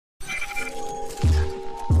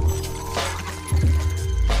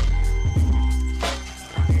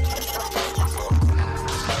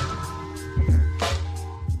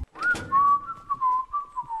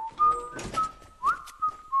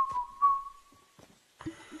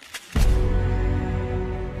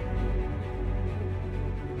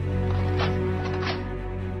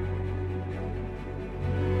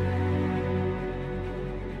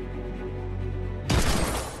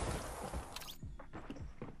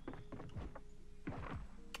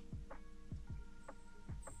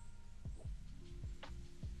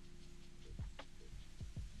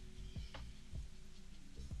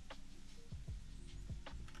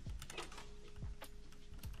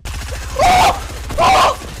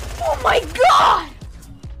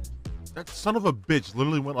son of a bitch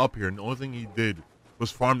literally went up here and the only thing he did was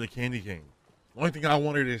farm the candy cane. The only thing I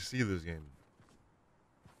wanted to see this game.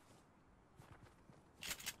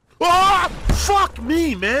 Ah! Fuck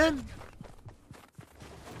me, man!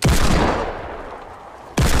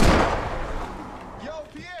 Yo,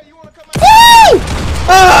 Pierre, you wanna come out? Woo!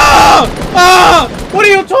 Ah! Ah! What are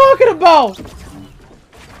you talking about?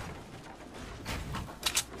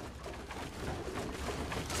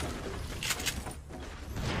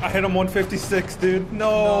 I hit him 156, dude.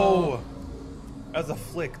 No. As a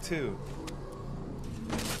flick, too.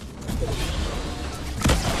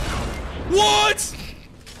 What?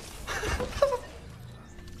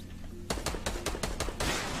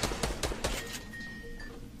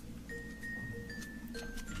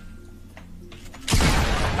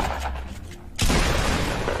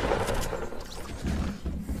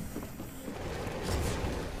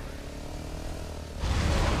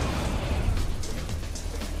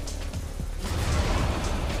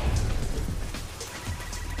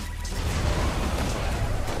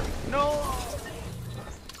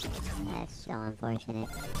 That's so unfortunate.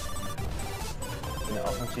 Ja,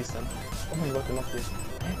 auch am Schießen. Oh mein Gott, der macht hier.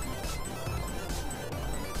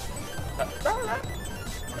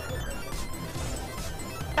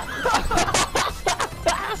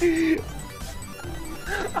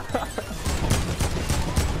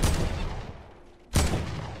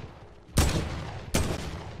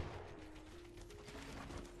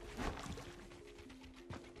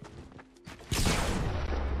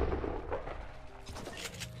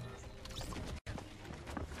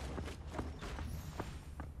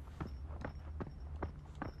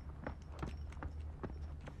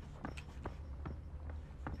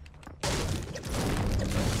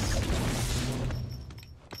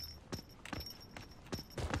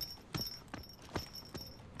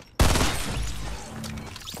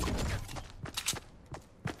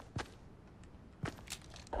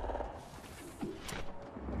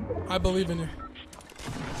 I believe in you.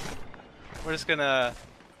 We're just gonna.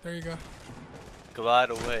 There you go.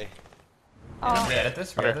 Glide away. Oh. We edit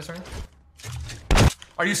this? We edit this right?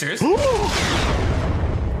 Are you serious?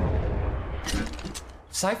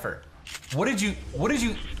 Cypher, why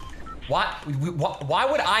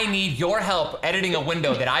would I need your help editing a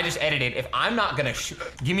window that I just edited if I'm not gonna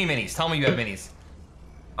give me minis? Tell me you have minis.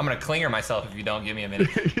 I'm gonna clinger myself if you don't give me a mini.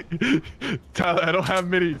 Tyler, I don't have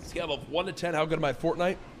minis. Scale of 1 to 10, how good am I at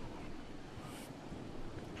Fortnite?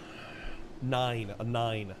 9. A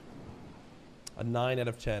 9. A 9 out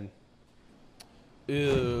of 10.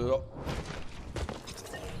 Ew.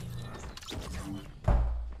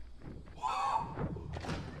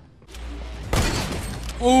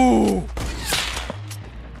 Oh!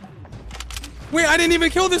 Wait, I didn't even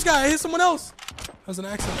kill this guy. I hit someone else. That was an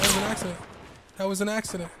accident. That was an accident. That was an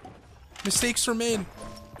accident. Mistakes were made.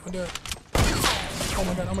 Don't do it. Oh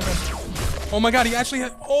my god. Oh my god. Oh my god. He actually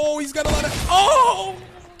had. Oh, he's got a lot of. Oh!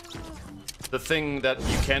 The thing that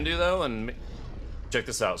you can do though, and check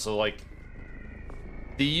this out. So like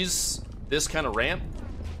this kind of ramp,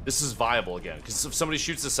 this is viable again. Because if somebody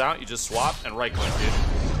shoots this out, you just swap and right click, dude.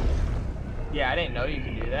 Yeah, I didn't know you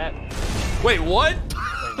could do that. Wait, what?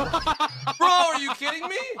 Bro, are you kidding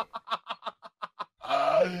me?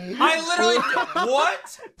 I literally,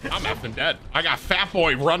 what? I'm effing dead. I got Fat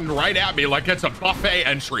Boy running right at me like it's a buffet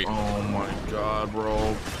entry. Oh my god,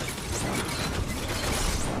 bro.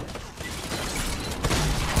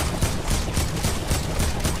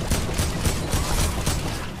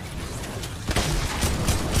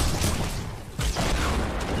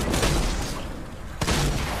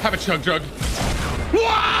 Have a chug jug.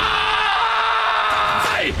 Why?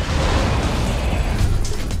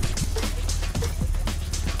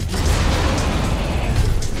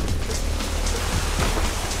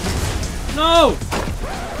 No!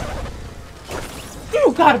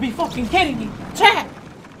 You gotta be fucking kidding me! Chat!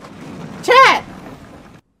 Chat!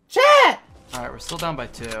 Chat! Alright, we're still down by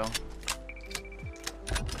 2.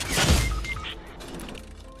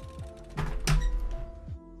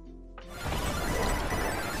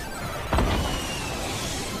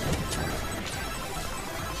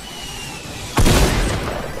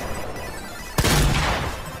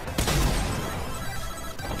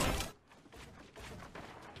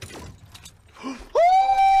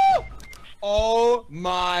 Oh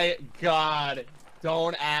my god.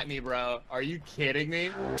 Don't at me, bro. Are you kidding me?